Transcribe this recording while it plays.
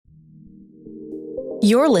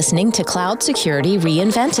You're listening to Cloud Security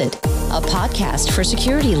Reinvented, a podcast for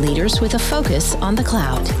security leaders with a focus on the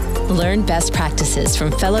cloud. Learn best practices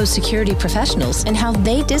from fellow security professionals and how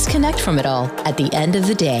they disconnect from it all at the end of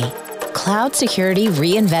the day. Cloud Security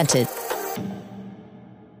Reinvented.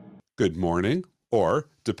 Good morning, or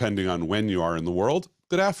depending on when you are in the world,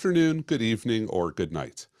 good afternoon, good evening, or good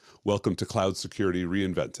night. Welcome to Cloud Security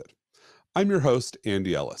Reinvented. I'm your host,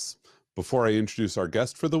 Andy Ellis. Before I introduce our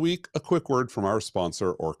guest for the week, a quick word from our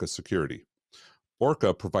sponsor, Orca Security.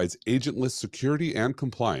 Orca provides agentless security and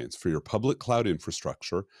compliance for your public cloud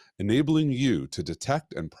infrastructure, enabling you to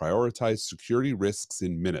detect and prioritize security risks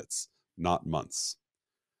in minutes, not months.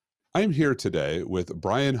 I'm here today with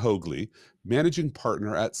Brian Hoagley, Managing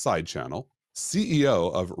Partner at SideChannel,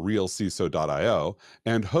 CEO of RealCISO.io,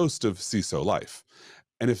 and host of CISO Life.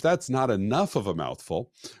 And if that's not enough of a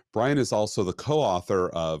mouthful, Brian is also the co-author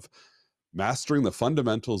of Mastering the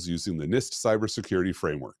Fundamentals Using the NIST Cybersecurity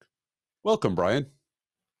Framework. Welcome, Brian.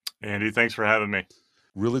 Andy, thanks for having me.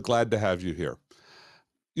 Really glad to have you here.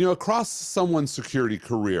 You know, across someone's security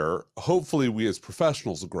career, hopefully we as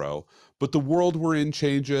professionals grow, but the world we're in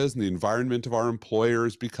changes and the environment of our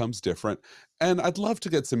employers becomes different. And I'd love to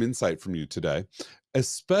get some insight from you today,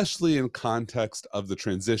 especially in context of the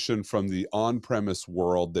transition from the on-premise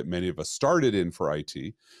world that many of us started in for IT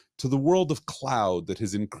to the world of cloud that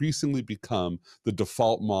has increasingly become the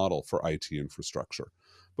default model for IT infrastructure.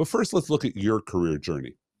 But first, let's look at your career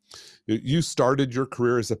journey. You started your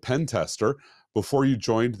career as a pen tester before you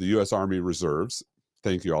joined the U.S. Army Reserves.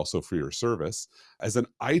 Thank you also for your service as an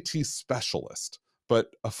IT specialist,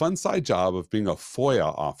 but a fun side job of being a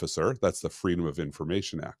FOIA officer. That's the Freedom of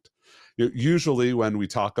Information Act. Usually when we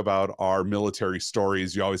talk about our military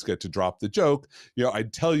stories, you always get to drop the joke.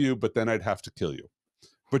 I'd tell you, but then I'd have to kill you.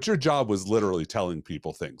 But your job was literally telling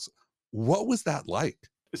people things. What was that like?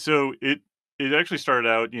 So it actually started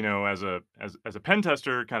out, as a pen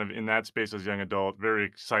tester, kind of in that space as a young adult, very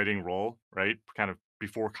exciting role, right? Kind of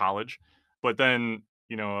before college. But then,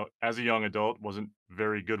 as a young adult, wasn't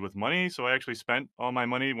very good with money. So I actually spent all my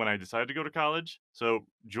money when I decided to go to college. So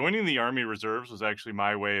joining the Army Reserves was actually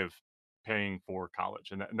my way of paying for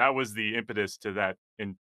college. And that was the impetus to that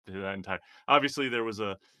entire. Obviously, there was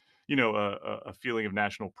a feeling of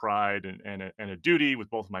national pride and a duty with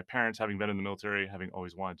both of my parents having been in the military, having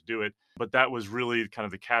always wanted to do it. But that was really kind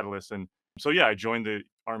of the catalyst. And so, yeah, I joined the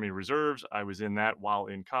Army Reserves. I was in that while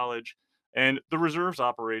in college. And the reserves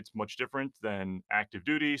operates much different than active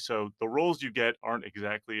duty. So the roles you get aren't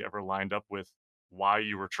exactly ever lined up with why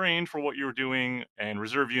you were trained for what you were doing. And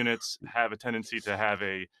reserve units have a tendency to have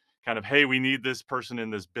a kind of, hey, we need this person in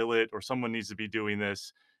this billet, or someone needs to be doing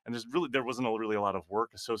this. And there wasn't really a lot of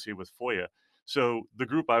work associated with FOIA. So the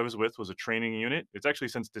group I was with was a training unit. It's actually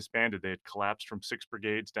since disbanded. They had collapsed from 6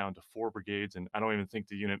 brigades down to 4 brigades. And I don't even think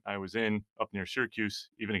the unit I was in up near Syracuse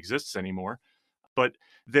even exists anymore. But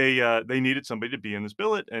they needed somebody to be in this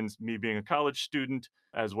billet, and me being a college student,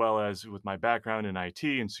 as well as with my background in IT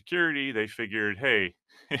and security, they figured, hey,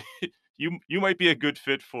 you might be a good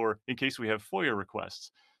fit for in case we have FOIA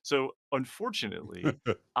requests. So unfortunately,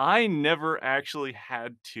 I never actually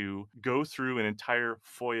had to go through an entire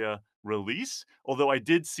FOIA release, although I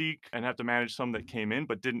did seek and have to manage some that came in,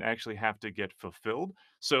 but didn't actually have to get fulfilled.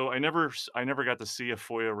 So I never got to see a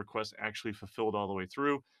FOIA request actually fulfilled all the way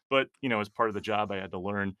through. But as part of the job, I had to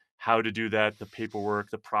learn how to do that, the paperwork,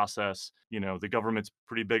 the process. The government's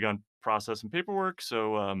pretty big on process and paperwork.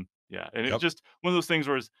 So yeah, and it's Yep. just one of those things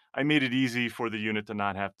where I made it easy for the unit to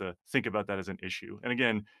not have to think about that as an issue. And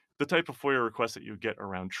again, the type of FOIA requests that you get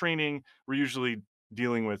around training were usually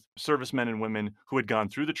dealing with servicemen and women who had gone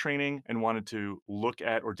through the training and wanted to look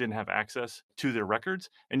at or didn't have access to their records.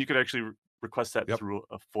 And you could actually request that Yep. through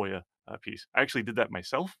a FOIA piece. I actually did that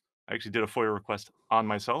myself. I actually did a FOIA request on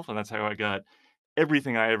myself, and that's how I got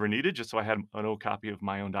everything I ever needed, just so I had an old copy of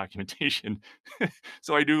my own documentation.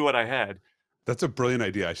 So I knew what I had. That's a brilliant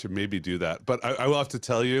idea. I should maybe do that. But I will have to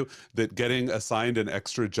tell you that getting assigned an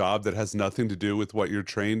extra job that has nothing to do with what you're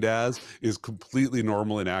trained as is completely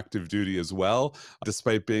normal in active duty as well.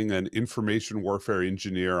 Despite being an information warfare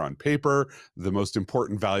engineer on paper, the most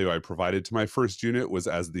important value I provided to my first unit was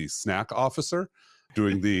as the snack officer,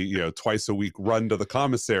 doing the twice a week run to the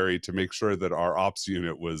commissary to make sure that our ops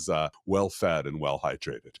unit was well fed and well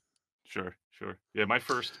hydrated. Sure, sure. Yeah, my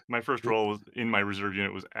first role was in my reserve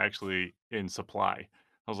unit was actually in supply.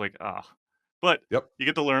 I was like, ah. But Yep. you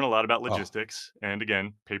get to learn a lot about Oh, logistics and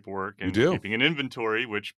again, paperwork you and do. keeping an inventory,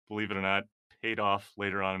 which believe it or not, paid off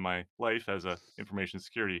later on in my life as a information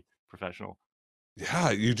security professional.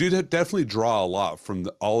 Yeah, you did definitely draw a lot from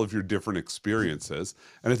all of your different experiences.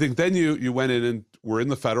 And I think then you went in and were in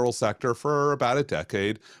the federal sector for about a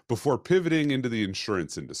decade before pivoting into the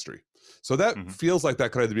insurance industry. So that Mhm. feels like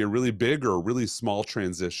that could either be a really big or a really small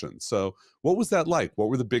transition. So what was that like? What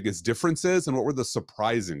were the biggest differences and what were the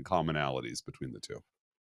surprising commonalities between the two?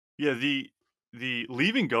 Yeah, the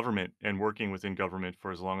leaving government and working within government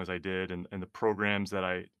for as long as I did, and the programs that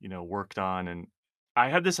I, worked on, and I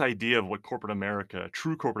had this idea of what corporate America,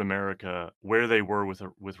 true corporate America, where they were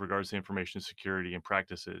with regards to information security and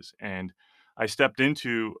practices. And I stepped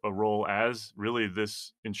into a role as really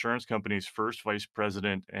this insurance company's first vice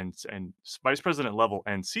president and vice president level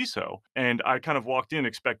and CISO. And I kind of walked in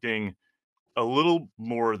expecting a little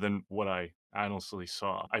more than what I honestly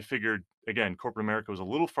saw. I figured, again, corporate America was a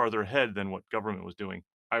little farther ahead than what government was doing.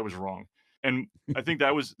 I was wrong. And I think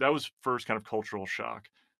that was first kind of cultural shock.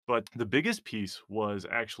 But the biggest piece was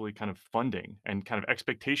actually kind of funding and kind of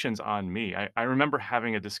expectations on me. I remember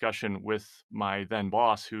having a discussion with my then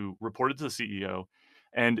boss who reported to the CEO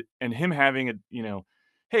and him having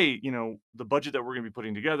hey, the budget that we're gonna be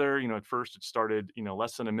putting together, at first it started,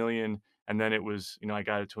 less than 1 million, and then it was, I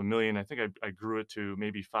got it to 1 million. I think I grew it to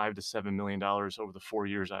maybe $5 to $7 million over the 4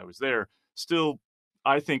 years I was there. Still,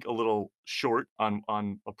 I think a little short on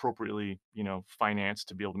appropriately, finance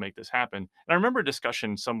to be able to make this happen. And I remember a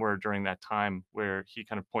discussion somewhere during that time where he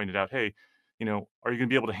kind of pointed out, hey, are you going to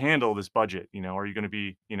be able to handle this budget? Are you going to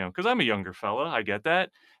be, because I'm a younger fella, I get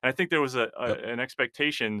that, and I think there was Yep. an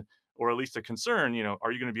expectation or at least a concern,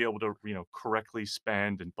 are you going to be able to, correctly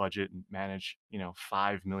spend and budget and manage,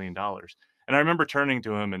 $5 million? And I remember turning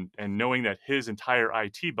to him and knowing that his entire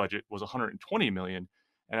IT budget was 120 million.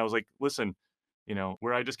 And I was like, listen,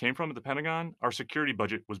 where I just came from at the Pentagon, our security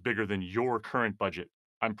budget was bigger than your current budget.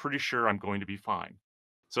 I'm pretty sure I'm going to be fine.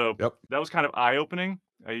 So Yep. that was kind of eye opening.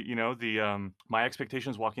 The my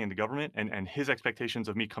expectations walking into government and his expectations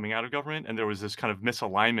of me coming out of government, and there was this kind of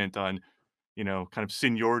misalignment on kind of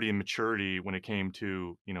seniority and maturity when it came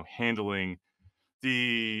to, handling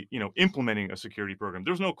implementing a security program.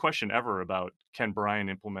 There's no question ever about can Brian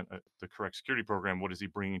implement the correct security program? What is he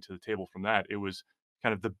bringing to the table from that? It was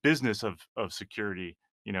kind of the business of security.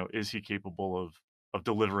 Is he capable of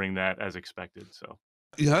delivering that as expected? So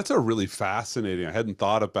Yeah, that's a really fascinating. I hadn't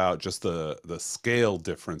thought about just the scale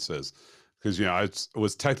differences because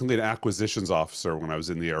was technically an acquisitions officer when I was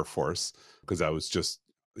in the Air Force because I was just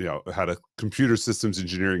had a computer systems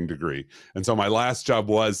engineering degree, and so my last job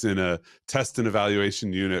was in a test and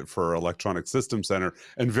evaluation unit for Electronic Systems Center.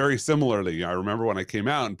 And very similarly, I remember when I came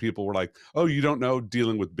out and people were like, "Oh, you don't know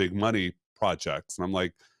dealing with big money projects," and I'm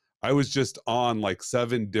like. I was just on like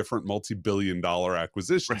 7 different multi-billion-dollar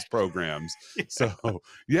acquisitions right, programs. yeah, So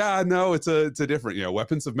yeah, no, it's a different,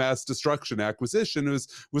 weapons of mass destruction acquisition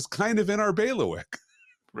was kind of in our bailiwick.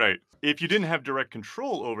 right. If you didn't have direct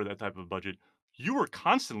control over that type of budget, you were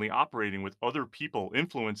constantly operating with other people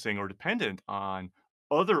influencing or dependent on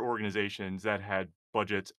other organizations that had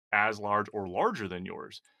budgets as large or larger than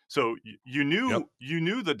yours. So you Yep.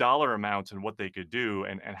 knew the dollar amounts and what they could do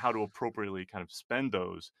and how to appropriately kind of spend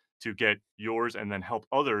those to get yours and then help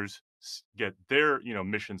others get their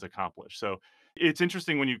missions accomplished. So it's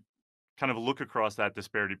interesting when you kind of look across that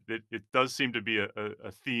disparity. It does seem to be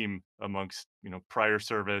a theme amongst prior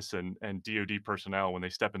service and DoD personnel when they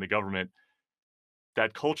step into government.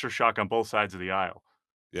 That culture shock on both sides of the aisle.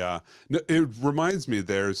 Yeah. No, it reminds me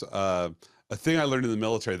there's a thing I learned in the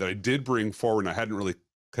military that I did bring forward and I hadn't really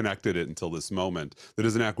connected it until this moment. That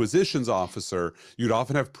as an acquisitions officer, you'd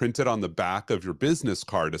often have printed on the back of your business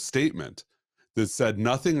card a statement that said,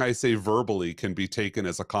 "Nothing I say verbally can be taken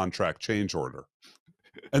as a contract change order."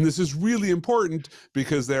 And this is really important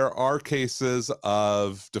because there are cases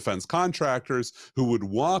of defense contractors who would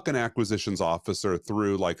walk an acquisitions officer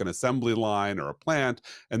through like an assembly line or a plant,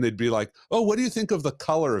 and they'd be like, "Oh, what do you think of the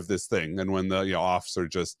color of this thing?" And when the officer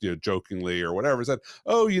just jokingly or whatever said,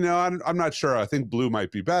 "Oh, I'm not sure. I think blue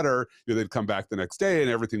might be better," they'd come back the next day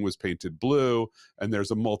and everything was painted blue, and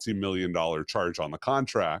there's a multi-million-dollar charge on the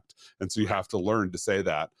contract, and so you Right. have to learn to say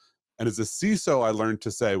that. And as a CISO, I learned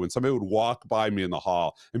to say when somebody would walk by me in the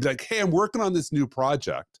hall and be like, "Hey, I'm working on this new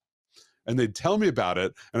project." And they'd tell me about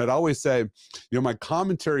it. And I'd always say, my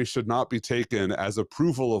commentary should not be taken as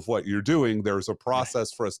approval of what you're doing. There's a Right.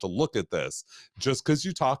 process for us to look at this. Just because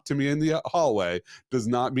you talk to me in the hallway does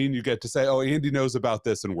not mean you get to say, "Oh, Andy knows about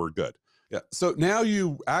this and we're good." Yeah. So now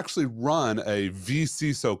you actually run a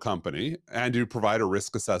vCISO company and you provide a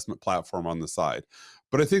risk assessment platform on the side.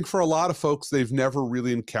 But I think for a lot of folks, they've never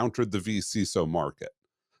really encountered the vCISO market.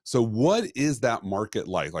 So what is that market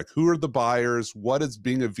like? Like who are the buyers? What does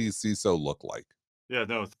being a vCISO look like? Yeah,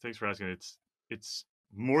 no, thanks for asking. it's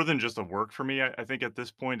more than just a work for me. I think at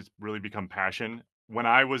this point, it's really become passion. When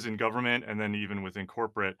I was in government and then even within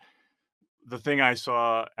corporate, the thing I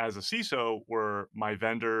saw as a CISO were my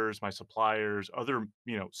vendors, my suppliers, other,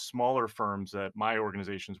 smaller firms that my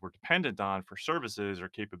organizations were dependent on for services or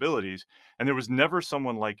capabilities. And there was never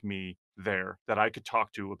someone like me there that I could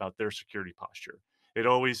talk to about their security posture. It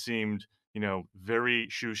always seemed, very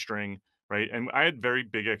shoestring, right? And I had very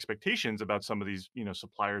big expectations about some of these,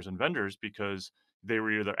 suppliers and vendors because they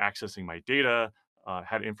were either accessing my data,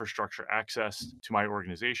 had infrastructure access to my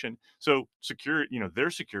organization. So their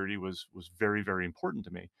security was very, very important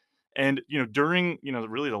to me. And during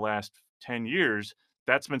really the last 10 years,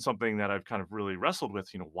 that's been something that I've kind of really wrestled with.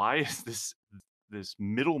 Why is this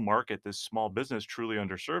middle market, this small business, truly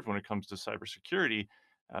underserved when it comes to cybersecurity,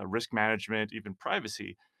 risk management, even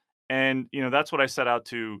privacy? And that's what I set out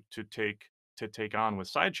to take on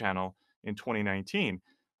with SideChannel in 2019.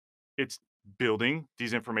 It's building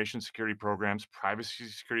these information security programs, privacy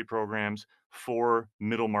security programs for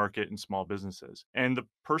middle market and small businesses. And the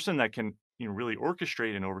person that can, really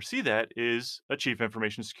orchestrate and oversee that is a chief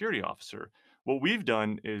information security officer. What we've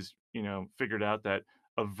done is, figured out that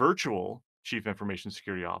a virtual chief information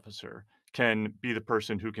security officer can be the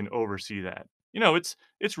person who can oversee that.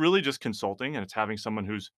 It's really just consulting, and it's having someone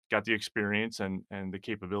who's got the experience and the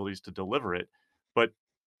capabilities to deliver it. But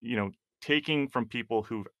you know taking from people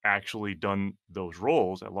who've actually done those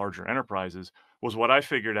roles at larger enterprises was what I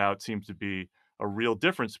figured out seems to be a real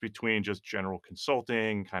difference between just general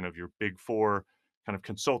consulting, kind of your big four kind of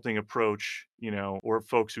consulting approach, or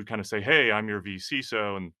folks who kind of say, "Hey, I'm your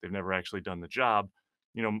VCISO," and they've never actually done the job.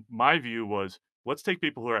 My view was, let's take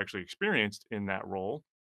people who are actually experienced in that role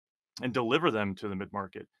and deliver them to the mid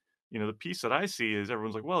market. The piece that I see is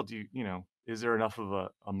everyone's like, well, is there enough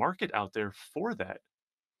of a market out there for that?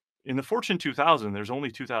 In the Fortune 2000, there's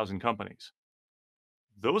only 2,000 companies.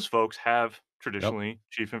 Those folks have Yep. traditionally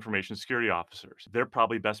chief information security officers. They're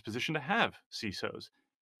probably best positioned to have CISOs.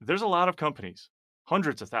 There's a lot of companies,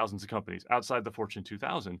 hundreds of thousands of companies outside the Fortune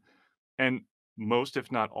 2000, and most,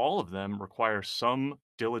 if not all of them, require some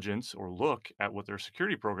diligence or look at what their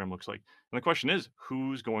security program looks like. And the question is,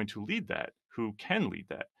 who's going to lead that? Who can lead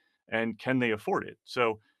that? And can they afford it?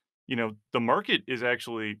 So, the market is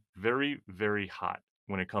actually very, very hot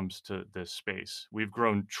when it comes to this space. We've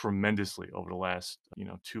grown tremendously over the last,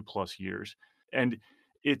 2+ years. And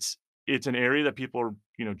it's it's an area that people are,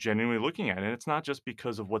 genuinely looking at. And it's not just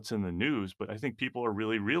because of what's in the news, but I think people are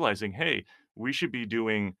really realizing, hey, we should be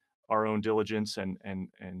doing our own diligence and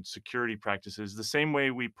security practices the same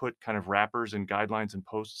way we put kind of wrappers and guidelines and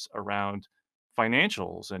posts around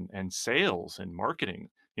financials and sales and marketing.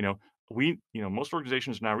 You know, most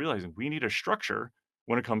organizations are now realizing we need a structure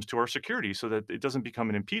when it comes to our security so that it doesn't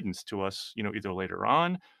become an impedance to us, either later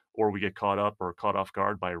on or we get caught up or caught off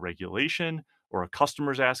guard by a regulation or a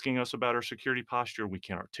customer's asking us about our security posture, we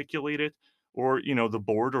can't articulate it, or the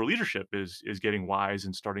board or leadership is getting wise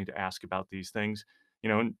and starting to ask about these things.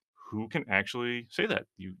 And who can actually say that?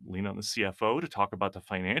 You lean on the CFO to talk about the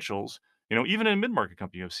financials. Even in a mid-market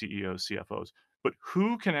company, you have CEOs, CFOs, but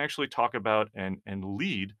who can actually talk about and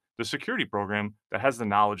lead the security program that has the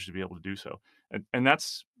knowledge to be able to do so? And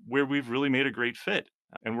that's where we've really made a great fit,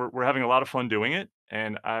 and we're having a lot of fun doing it.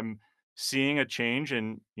 And I'm seeing a change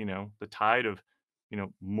in the tide of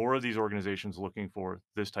more of these organizations looking for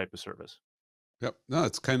this type of service. Yep. No,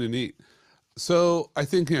 it's kind of neat. So I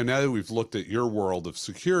think, now that we've looked at your world of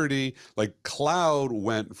security, like cloud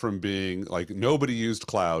went from being like nobody used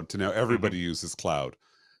cloud to now Hmm. everybody uses cloud.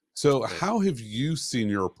 So Right. how have you seen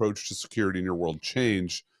your approach to security in your world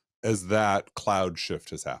change as that cloud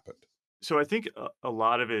shift has happened? So I think a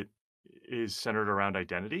lot of it is centered around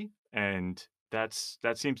identity, and that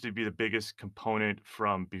seems to be the biggest component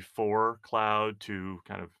from before cloud to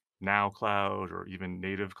kind of now cloud or even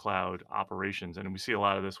native cloud operations. And we see a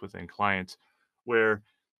lot of this within clients where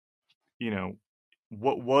you know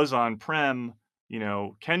what was on prem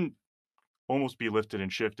can almost be lifted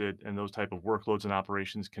and shifted, and those type of workloads and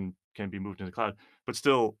operations can be moved into the cloud. But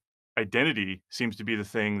still, identity seems to be the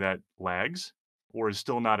thing that lags or is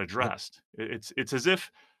still not Yep. addressed. It's as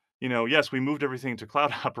if, yes, we moved everything to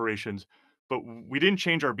cloud operations, but we didn't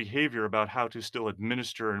change our behavior about how to still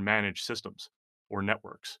administer and manage systems or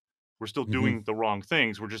networks. We're still Hmm. doing the wrong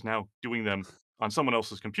things. We're just now doing them on someone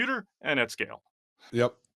else's computer and at scale.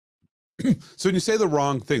 Yep. So when you say the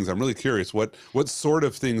wrong things, I'm really curious. What sort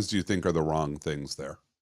of things do you think are the wrong things there?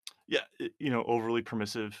 Yeah, overly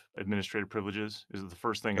permissive administrative privileges is the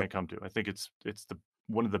first thing I Yep. come to. I think it's the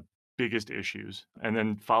one of the biggest issues, and then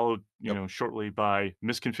followed, Yep. shortly by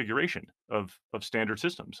misconfiguration of standard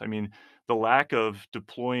systems. I mean, the lack of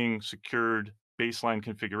deploying secured baseline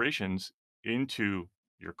configurations into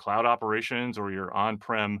your cloud operations or your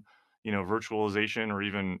on-prem, virtualization or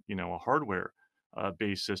even, a hardware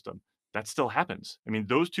based system. That still happens. I mean,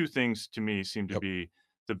 those two things to me seem to Yep. be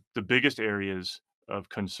the biggest areas of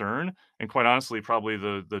concern, and quite honestly, probably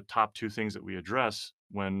the top two things that we address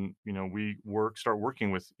when we start working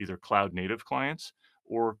with either cloud native clients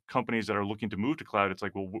or companies that are looking to move to cloud. It's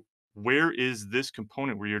like, well, where is this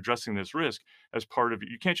component where you're addressing this risk as part of it?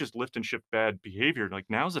 You can't just lift and shift bad behavior. Like,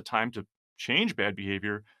 now's the time to change bad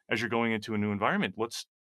behavior as you're going into a new environment. You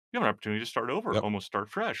have an opportunity to start over, Yep. almost start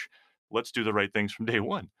fresh. Let's do the right things from day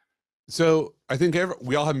one. So I think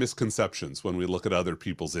we all have misconceptions when we look at other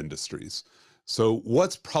people's industries. So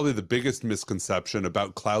what's probably the biggest misconception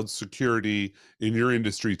about cloud security in your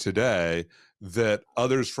industry today that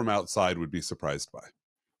others from outside would be surprised by?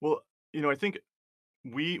 Well, I think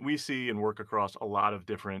we see and work across a lot of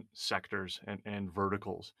different sectors and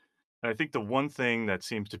verticals. And I think the one thing that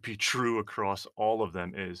seems to be true across all of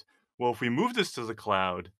them is, well, if we move this to the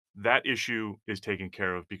cloud, that issue is taken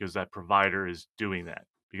care of because that provider is doing that.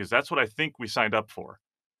 Because that's what I think we signed up for.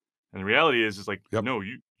 And the reality is like, Yep. no,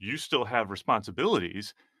 you still have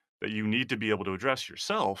responsibilities that you need to be able to address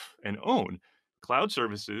yourself and own. Cloud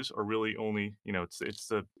services are really only, it's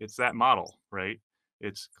that model, right?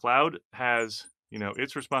 It's cloud has,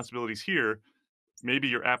 its responsibilities here. Maybe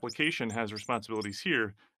your application has responsibilities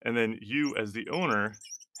here, and then you as the owner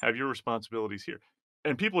have your responsibilities here.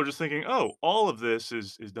 And people are just thinking, oh, all of this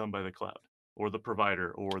is done by the cloud or the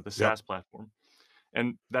provider or the Yep. SaaS platform.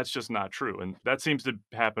 And that's just not true, and that seems to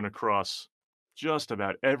happen across just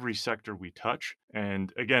about every sector we touch,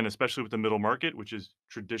 and again, especially with the middle market, which is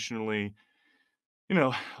traditionally, you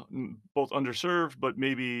know, both underserved, but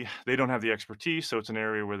maybe they don't have the expertise, so it's an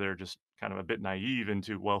area where they're just kind of a bit naive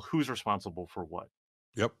into, well, who's responsible for what?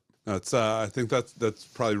 Yep. That's I think that's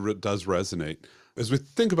probably does resonate. As we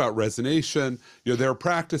think about resonation, there are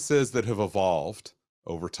practices that have evolved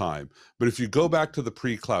over time. But if you go back to the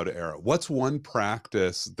pre-cloud era, what's one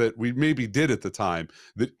practice that we maybe did at the time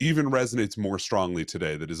that even resonates more strongly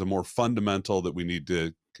today, that is a more fundamental that we need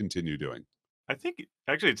to continue doing? I think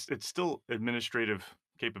actually it's still administrative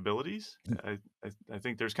capabilities. I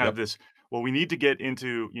think there's kind of Yep. this, well, we need to get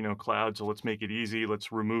into, cloud, so let's make it easy.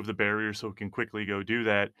 Let's remove the barriers so we can quickly go do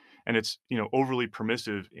that. And it's, overly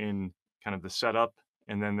permissive in kind of the setup.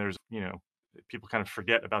 And then there's, people kind of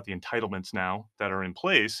forget about the entitlements now that are in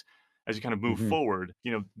place as you kind of move Hmm. forward.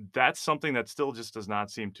 That's something that still just does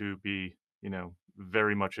not seem to be,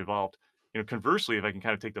 very much evolved. Conversely, if I can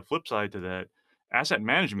kind of take the flip side to that, asset Yep.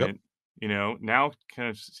 management, now kind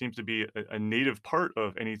of seems to be a native part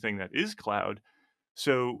of anything that is cloud.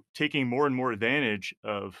 So taking more and more advantage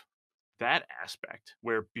of that aspect,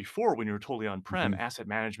 where before when you were totally on-prem, Hmm. asset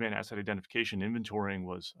management, asset identification, inventorying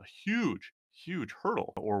was a huge, huge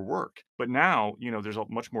hurdle or work. But now, there's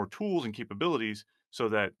much more tools and capabilities so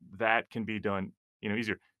that that can be done,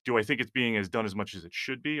 easier. Do I think it's being done as much as it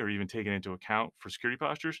should be or even taken into account for security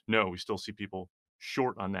postures? No, we still see people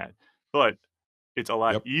short on that. But it's a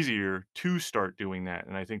lot Yep. easier to start doing that,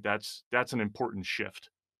 and I think that's an important shift.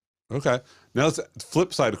 Okay. Now let's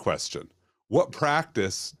flip side question. What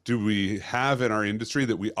practice do we have in our industry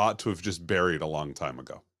that we ought to have just buried a long time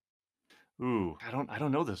ago? Ooh, I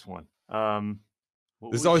don't know this one.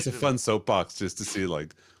 What This is we always a should have. fun soapbox just to see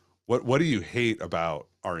like what do you hate about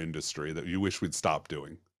our industry that you wish we'd stop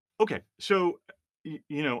doing? Okay, so,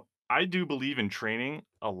 I do believe in training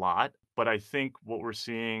a lot, but I think what we're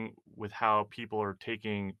seeing with how people are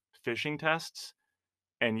taking phishing tests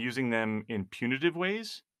and using them in punitive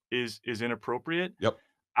ways is inappropriate. Yep.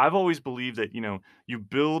 I've always believed that, you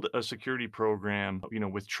build a security program,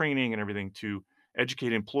 with training and everything to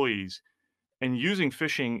educate employees, and using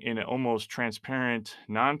phishing in an almost transparent,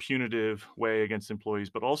 non-punitive way against employees,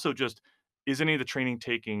 but also just, is any of the training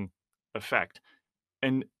taking effect?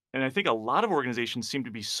 And and I think a lot of organizations seem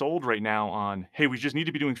to be sold right now on, hey, we just need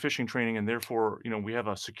to be doing phishing training, and therefore, we have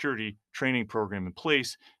a security training program in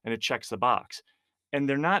place, and it checks the box. And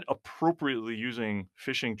they're not appropriately using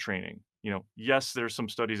phishing training. Yes, there's some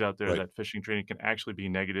studies out there Right. that phishing training can actually be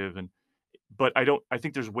negative, but I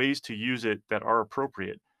think there's ways to use it that are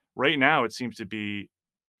appropriate. Right now, it seems to be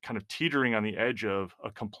kind of teetering on the edge of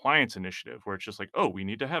a compliance initiative where it's just like, oh, we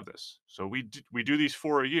need to have this. So we do these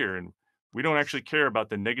for a year, and we don't actually care about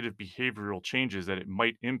the negative behavioral changes that it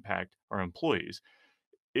might impact our employees.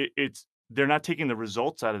 It's they're not taking the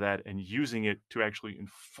results out of that and using it to actually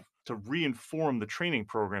to reinform the training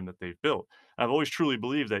program that they've built. I've always truly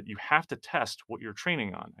believed that you have to test what you're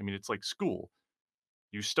training on. I mean, it's like school.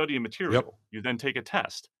 You study a Yep. material, you then take a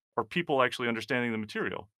test. Are people actually understanding the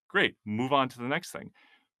material? Great, move on to the next thing.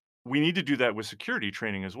 We need to do that with security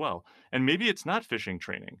training as well. And maybe it's not phishing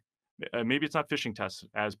training. Maybe it's not phishing tests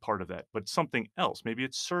as part of that, but something else. Maybe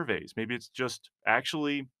it's surveys. Maybe it's just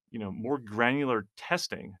actually, more granular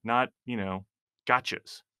testing, not,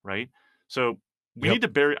 gotchas, right? So we Yep. need to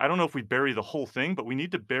bury, I don't know if we bury the whole thing, but we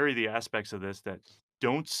need to bury the aspects of this that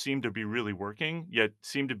don't seem to be really working, yet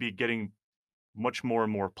seem to be getting much more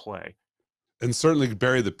and more play. And certainly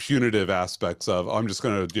bury the punitive aspects of, I'm just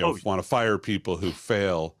going to, Oh, want to fire people who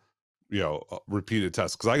fail, repeated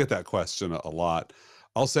tests. Cause I get that question a lot.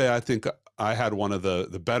 I'll say, I think I had one of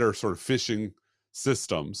the better sort of phishing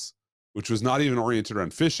systems, which was not even oriented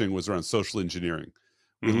around phishing, was around social engineering.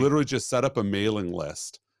 We mhm, literally just set up a mailing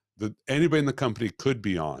list that anybody in the company could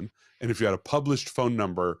be on. And if you had a published phone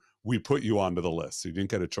number, we put you onto the list. So you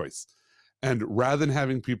didn't get a choice. And rather than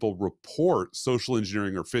having people report social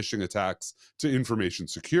engineering or phishing attacks to information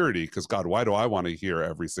security, because God, why do I want to hear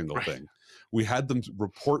every single right, thing? We had them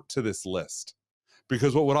report to this list.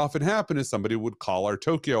 Because what would often happen is somebody would call our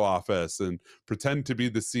Tokyo office and pretend to be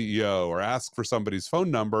the CEO or ask for somebody's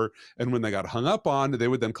phone number. And when they got hung up on, they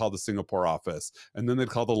would then call the Singapore office and then they'd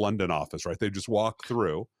call the London office, right? They'd just walk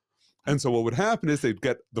through. And so what would happen is they'd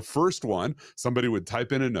get the first one, somebody would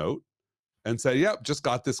type in a note and say, yep, just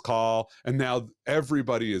got this call. And now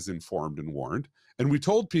everybody is informed and warned. And we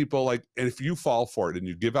told people, like, and if you fall for it and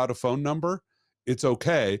you give out a phone number, it's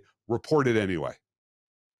okay, report it anyway.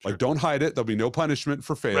 Like, sure, don't hide it. There'll be no punishment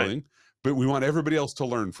for right. failing, but we want everybody else to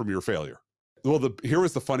learn from your failure. Well, here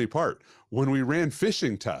was the funny part. When we ran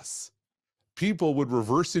phishing tests, people would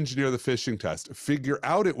reverse engineer the phishing test, figure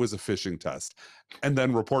out it was a phishing test, and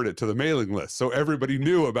then report it to the mailing list. So everybody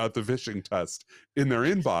knew about the phishing test in their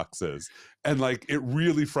inboxes. And like, it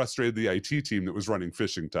really frustrated the IT team that was running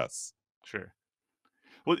phishing tests. Sure.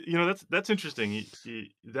 Well, that's interesting.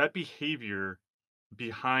 That behavior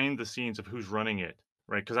behind the scenes of who's running it,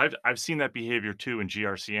 right? Because I've seen that behavior too in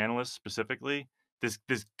GRC analysts specifically. This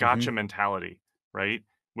gotcha Mhm. mentality, right?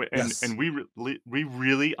 And Yes. we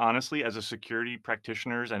really honestly, as a security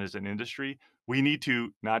practitioners and as an industry, we need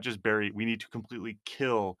to not just bury, we need to completely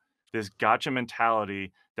kill this gotcha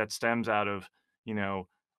mentality that stems out of you know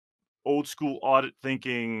old school audit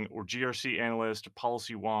thinking or GRC analyst or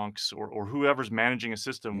policy wonks or whoever's managing a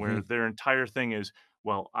system where Mhm. their entire thing is,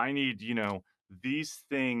 well, I need, these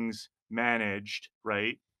things managed,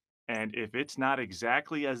 right? And if it's not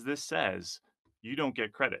exactly as this says, you don't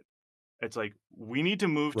get credit. It's like we need to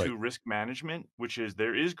move Right. to risk management, which is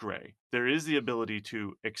there is gray. There is the ability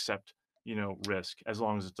to accept, risk as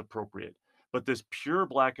long as it's appropriate. But this pure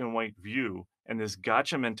black and white view and this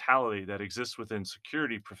gotcha mentality that exists within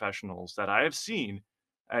security professionals that I have seen,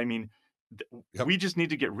 I mean, Yep. we just need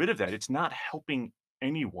to get rid of that. It's not helping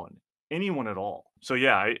anyone, anyone at all. So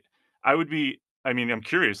yeah, I would be. I mean, I'm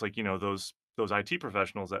curious, like those IT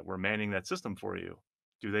professionals that were manning that system for you,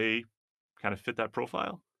 do they kind of fit that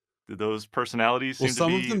profile? Do those personalities Well, seem to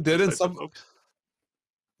some of be them did, those and types of some, folks?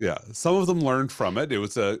 yeah, some of them learned from it. It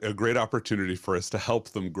was a great opportunity for us to help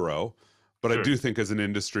them grow. But I Sure. do think as an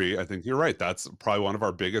industry, I think you're right. That's probably one of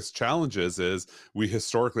our biggest challenges is we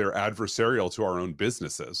historically are adversarial to our own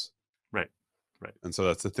businesses. Right. Right. And so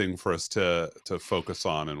that's the thing for us to focus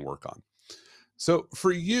on and work on. So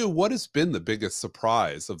for you, what has been the biggest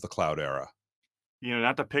surprise of the cloud era?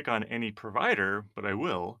 Not to pick on any provider, but I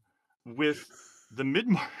will. With the mid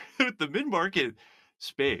with the mid-market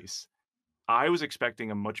space, I was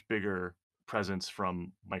expecting a much bigger presence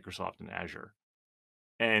from Microsoft and Azure.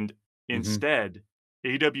 And Hmm. instead,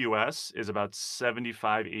 AWS is about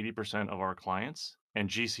 75-80% of our clients, and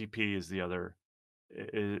GCP is the other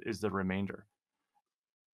is the remainder.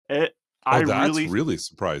 It, I Oh, that's really really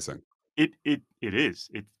surprising. it is.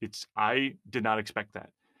 It's I did not expect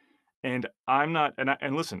that. And I'm not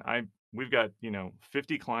and listen, we've got,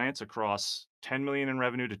 50 clients across 10 million in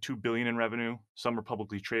revenue to 2 billion in revenue. Some are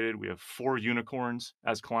publicly traded. We have 4 unicorns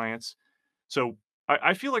as clients. So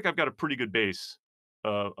I feel like I've got a pretty good base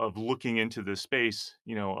of looking into this space,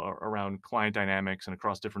 around client dynamics and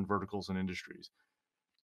across different verticals and industries.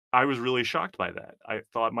 I was really shocked by that. I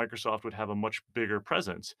thought Microsoft would have a much bigger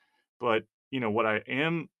presence. But, what I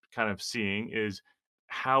am kind of seeing is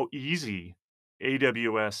how easy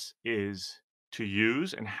AWS is to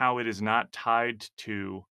use and how it is not tied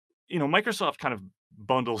to, Microsoft kind of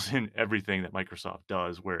bundles in everything that Microsoft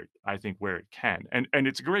does where it can. And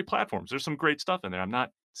it's great platforms. There's some great stuff in there. I'm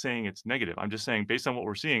not saying it's negative. I'm just saying based on what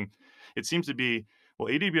we're seeing, it seems to be, Well,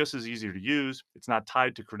 AWS is easier to use. It's not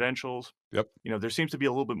tied to credentials. Yep. There seems to be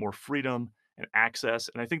a little bit more freedom and access.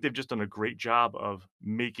 And I think they've just done a great job of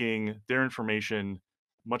making their information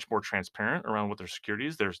much more transparent around what their security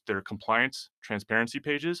is. Their compliance transparency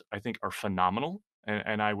pages, I think, are phenomenal.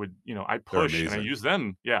 And I would, I They're push and I amazing. use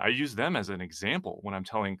them. Yeah, I use them as an example when I'm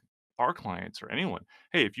telling our clients or anyone,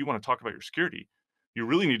 hey, if you want to talk about your security, you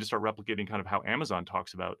really need to start replicating kind of how Amazon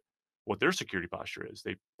talks about what their security posture is.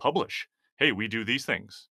 They publish, hey, we do these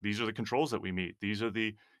things. These are the controls that we meet. These are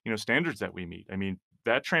the, standards that we meet. I mean,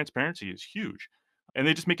 that transparency is huge. And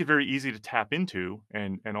they just make it very easy to tap into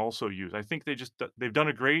and also use. I think they've done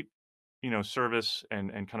a great, service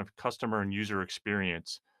and kind of customer and user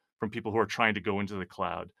experience from people who are trying to go into the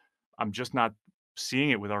cloud. I'm just not seeing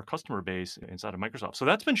it with our customer base inside of Microsoft. So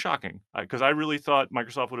that's been shocking because I really thought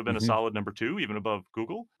Microsoft would have been a Hmm. solid number two, even above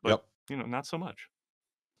Google, but Yep. not so much.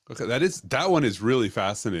 Okay, that one is really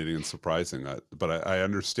fascinating and surprising. But I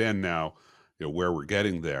understand now, where we're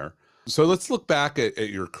getting there. So let's look back at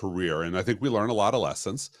your career, and I think we learned a lot of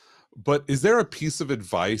lessons. But is there a piece of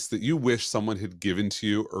advice that you wish someone had given to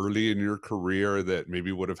you early in your career that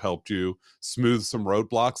maybe would have helped you smooth some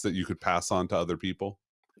roadblocks that you could pass on to other people?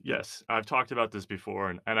 Yes, I've talked about this before,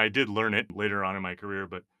 and I did learn it later on in my career.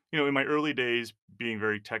 But in my early days, being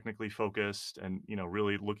very technically focused and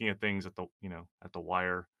really looking at things at the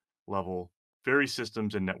wire level, very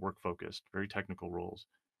systems and network focused, very technical roles.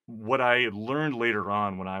 What I learned later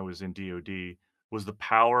on when I was in DoD was the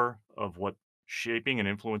power of what shaping and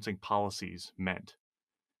influencing policies meant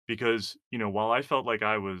because, while I felt like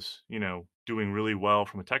I was, doing really well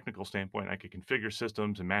from a technical standpoint, I could configure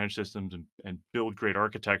systems and manage systems and build great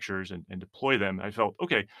architectures and deploy them. I felt,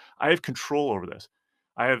 okay, I have control over this.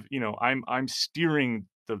 I have, I'm steering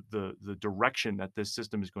the direction that this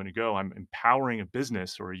system is going to go. I'm empowering a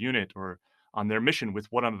business or a unit or on their mission with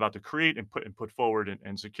what I'm about to create and put forward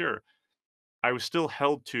and secure. I was still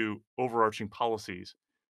held to overarching policies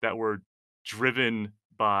that were driven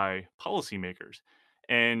by policymakers.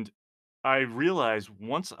 And I realized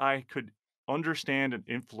once I could understand and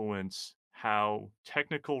influence how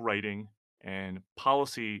technical writing and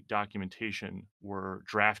policy documentation were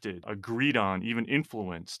drafted, agreed on, even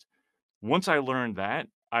influenced, once I learned that,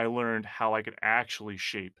 I learned how I could actually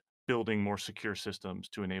shape building more secure systems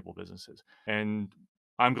to enable businesses. And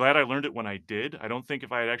I'm glad I learned it when I did. I don't think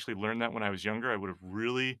if I had actually learned that when I was younger, I would have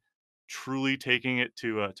really truly taken it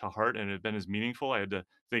to heart and it had been as meaningful. I had to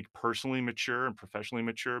think personally mature and professionally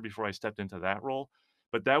mature before I stepped into that role.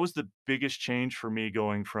 But that was the biggest change for me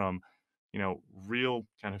going from, real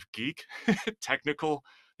kind of geek, technical,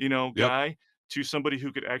 Yep. guy to somebody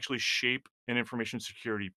who could actually shape an information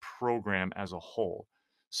security program as a whole.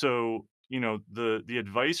 So, the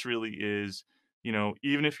advice really is,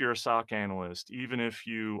 even if you're a SOC analyst, even if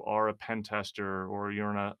you are a pen tester or you're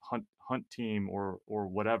on a hunt team or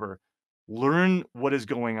whatever, learn what is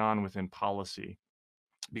going on within policy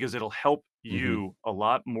because it'll help Hmm. you a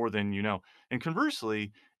lot more than you know. And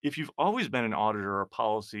conversely, if you've always been an auditor or a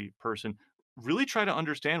policy person, really try to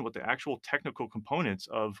understand what the actual technical components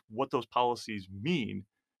of what those policies mean,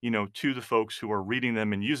 to the folks who are reading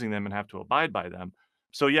them and using them and have to abide by them.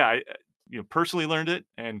 So yeah, I personally learned it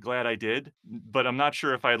and glad I did, but I'm not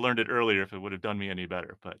sure if I had learned it earlier if it would have done me any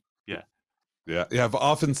better. But yeah, Yeah. Yeah. I've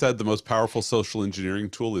often said the most powerful social engineering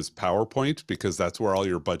tool is PowerPoint because that's where all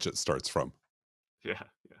your budget starts from. yeah,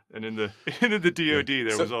 yeah. And in the in the Yeah. DoD,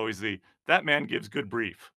 there So, was always that man gives good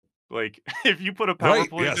brief. Like if you put a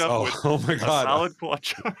right. PowerPoint Yes. up Oh, with oh my a God. solid quad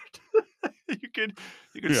chart, you could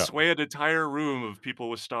Yeah. sway an entire room of people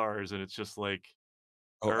with stars, and it's just like,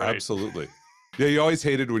 Oh, all right, absolutely. Yeah, you always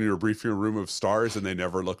hated when you were briefing a room of stars and they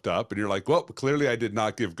never looked up, and you're like, "Well, clearly I did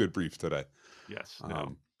not give good brief today." yes, no,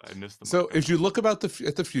 Um, I missed the so, mark on if that you one. look about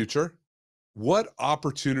at the future, what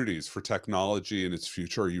opportunities for technology in its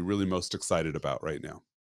future are you really most excited about right now?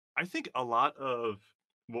 I think a lot of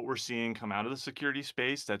what we're seeing come out of the security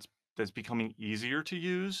space that's becoming easier to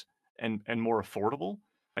use and more affordable.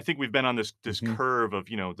 I think we've been on this Hmm. curve of,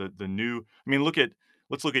 the new I mean,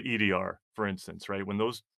 let's look at EDR, for instance, right? When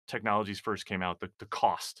those technologies first came out, the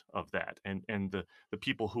cost of that and the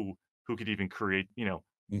people who could even create,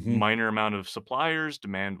 Hmm. minor amount of suppliers,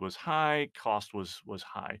 demand was high, cost was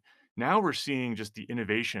high. Now we're seeing just the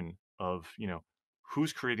innovation of,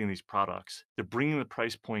 who's creating these products. They're bringing the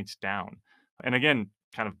price points down. And again,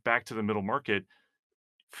 kind of back to the middle market,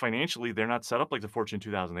 financially, they're not set up like the Fortune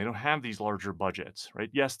 2000. They don't have these larger budgets, right?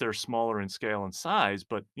 Yes, they're smaller in scale and size,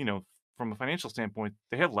 but, from a financial standpoint,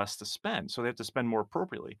 they have less to spend. So they have to spend more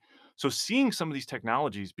appropriately. So seeing some of these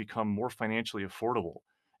technologies become more financially affordable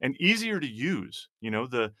and easier to use,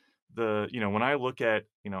 when I look at,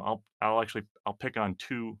 I'll pick on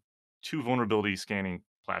two vulnerability scanning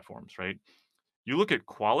platforms, right? You look at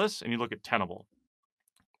Qualys and you look at Tenable.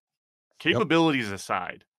 Yep. Capabilities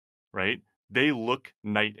aside, right? They look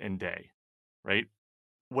night and day, right?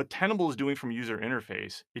 What Tenable is doing from a user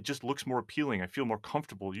interface, it just looks more appealing. I feel more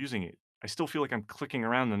comfortable using it. I still feel like I'm clicking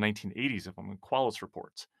around in the 1980s if I'm in Qualys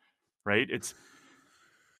reports, right?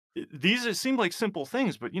 Seem like simple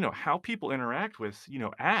things, but how people interact with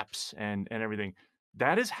apps and everything.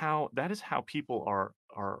 That is how people are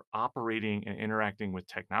operating and interacting with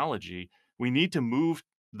technology. We need to move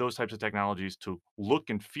those types of technologies to look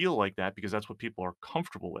and feel like that because that's what people are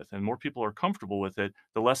comfortable with. And more people are comfortable with it,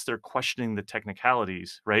 the less they're questioning the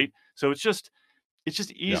technicalities, right? So it's just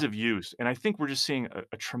ease Yeah. of use. And I think we're just seeing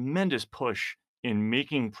a tremendous push in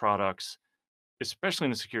making products, especially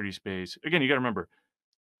in the security space. Again, you got to remember,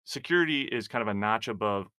 security is kind of a notch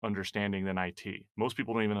above understanding than IT. Most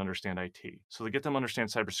people don't even understand IT. So to get them to understand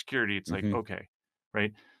cybersecurity, it's like, Hmm. okay,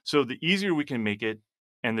 right? So the easier we can make it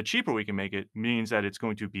and the cheaper we can make it means that it's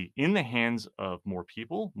going to be in the hands of more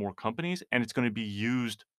people, more companies, and it's going to be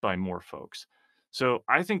used by more folks. So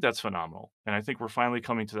I think that's phenomenal. And I think we're finally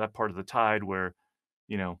coming to that part of the tide where,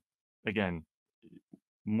 you know, again,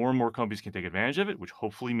 more and more companies can take advantage of it, which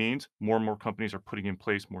hopefully means more and more companies are putting in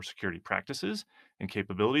place more security practices and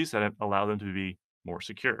capabilities that allow them to be more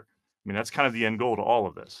secure. I mean, that's kind of the end goal to all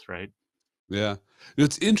of this, right? Yeah.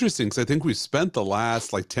 It's interesting because I think we've spent the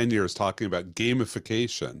last like 10 years talking about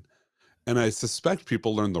gamification. And I suspect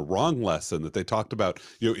people learned the wrong lesson that they talked about,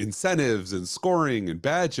 incentives and scoring and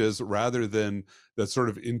badges rather than that sort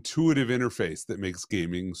of intuitive interface that makes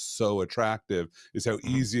gaming so attractive is how Mhm.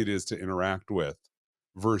 easy it is to interact with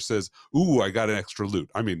versus, ooh, I got an extra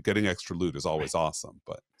loot. I mean, getting extra loot is Right. always awesome.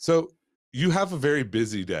 But so you have a very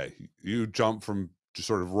busy day. You jump from just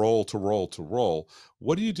sort of role to role to role.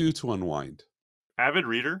 What do you do to unwind? Avid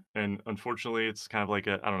reader, and unfortunately, it's kind of like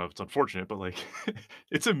I don't know if it's unfortunate, but like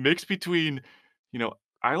it's a mix between, you know,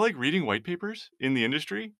 I like reading white papers in the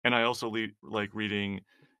industry, and I also like reading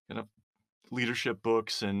kind of leadership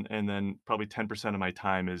books, and then probably 10% of my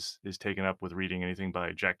time is taken up with reading anything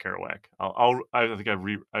by Jack Kerouac. I think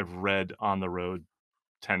I've read On the Road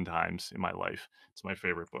 10 times in my life. It's my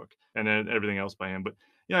favorite book, and then everything else by him. But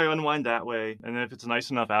yeah, I unwind that way. And then if it's nice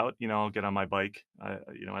enough out, I'll get on my bike. I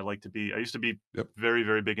used to be Yep. very,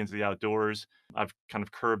 very big into the outdoors. I've kind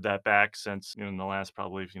of curbed that back since, in the last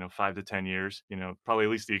probably, 5 to 10 years, probably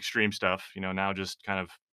at least the extreme stuff, now just kind of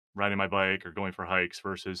riding my bike or going for hikes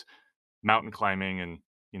versus mountain climbing and,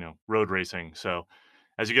 road racing. So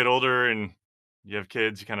as you get older and you have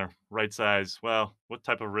kids, you kind of right size, well, what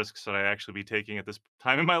type of risks should I actually be taking at this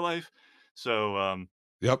time in my life? So,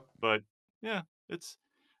 Yep. but yeah,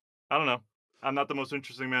 I don't know. I'm not the most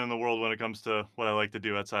interesting man in the world when it comes to what I like to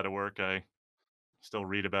do outside of work. I still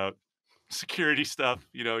read about security stuff,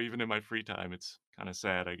 even in my free time. It's kind of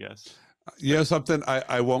sad, I guess. Something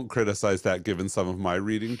I won't criticize that given some of my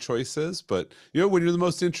reading choices, but when you're the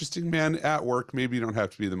most interesting man at work, maybe you don't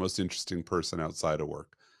have to be the most interesting person outside of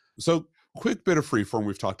work. So, quick bit of freeform.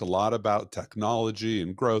 We've talked a lot about technology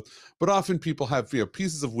and growth, but often people have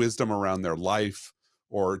pieces of wisdom around their life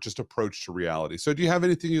or just approach to reality. So, do you have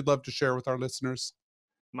anything you'd love to share with our listeners?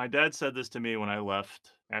 My dad said this to me when I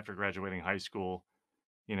left after graduating high school,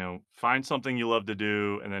 find something you love to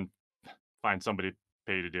do and then find somebody to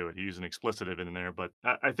pay you to do it. He used an expletive in there, but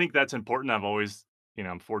I think that's important. I've always,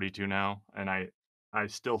 I'm 42 now, and I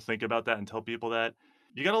still think about that and tell people that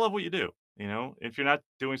you got to love what you do. If you're not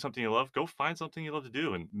doing something you love, go find something you love to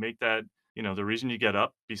do and make that, the reason you get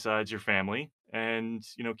up besides your family and,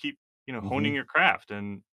 keep, Hmm. honing your craft.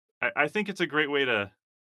 And I think it's a great way to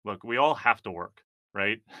look, we all have to work,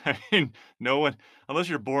 right? I mean, no one, unless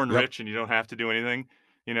you're born Yep. rich and you don't have to do anything,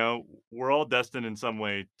 we're all destined in some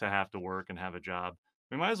way to have to work and have a job.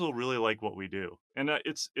 We might as well really like what we do. And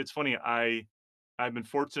it's funny. I've been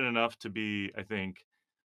fortunate enough to be, I think,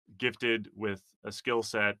 gifted with a skill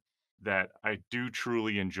set that I do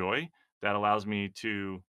truly enjoy. That allows me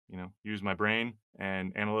to, use my brain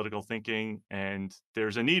and analytical thinking, and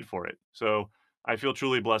there's a need for it. So I feel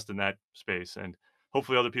truly blessed in that space, and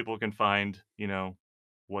hopefully other people can find,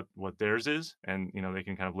 what theirs is, and they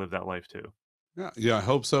can kind of live that life too. Yeah. Yeah. I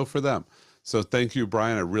hope so for them. So, thank you,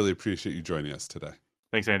 Brian. I really appreciate you joining us today.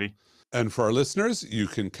 Thanks, Andy. And for our listeners, you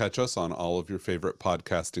can catch us on all of your favorite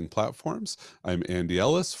podcasting platforms. I'm Andy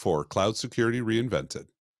Ellis for Cloud Security Reinvented.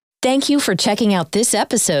 Thank you for checking out this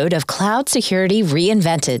episode of Cloud Security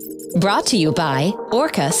Reinvented, brought to you by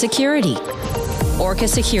Orca Security. Orca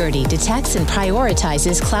Security detects and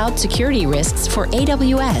prioritizes cloud security risks for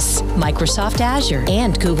AWS, Microsoft Azure,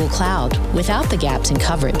 and Google Cloud without the gaps in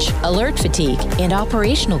coverage, alert fatigue, and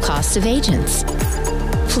operational costs of agents.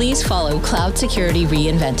 Please follow Cloud Security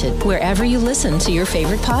Reinvented wherever you listen to your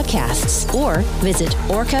favorite podcasts, or visit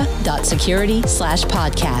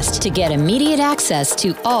orca.security/podcast to get immediate access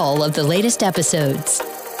to all of the latest episodes.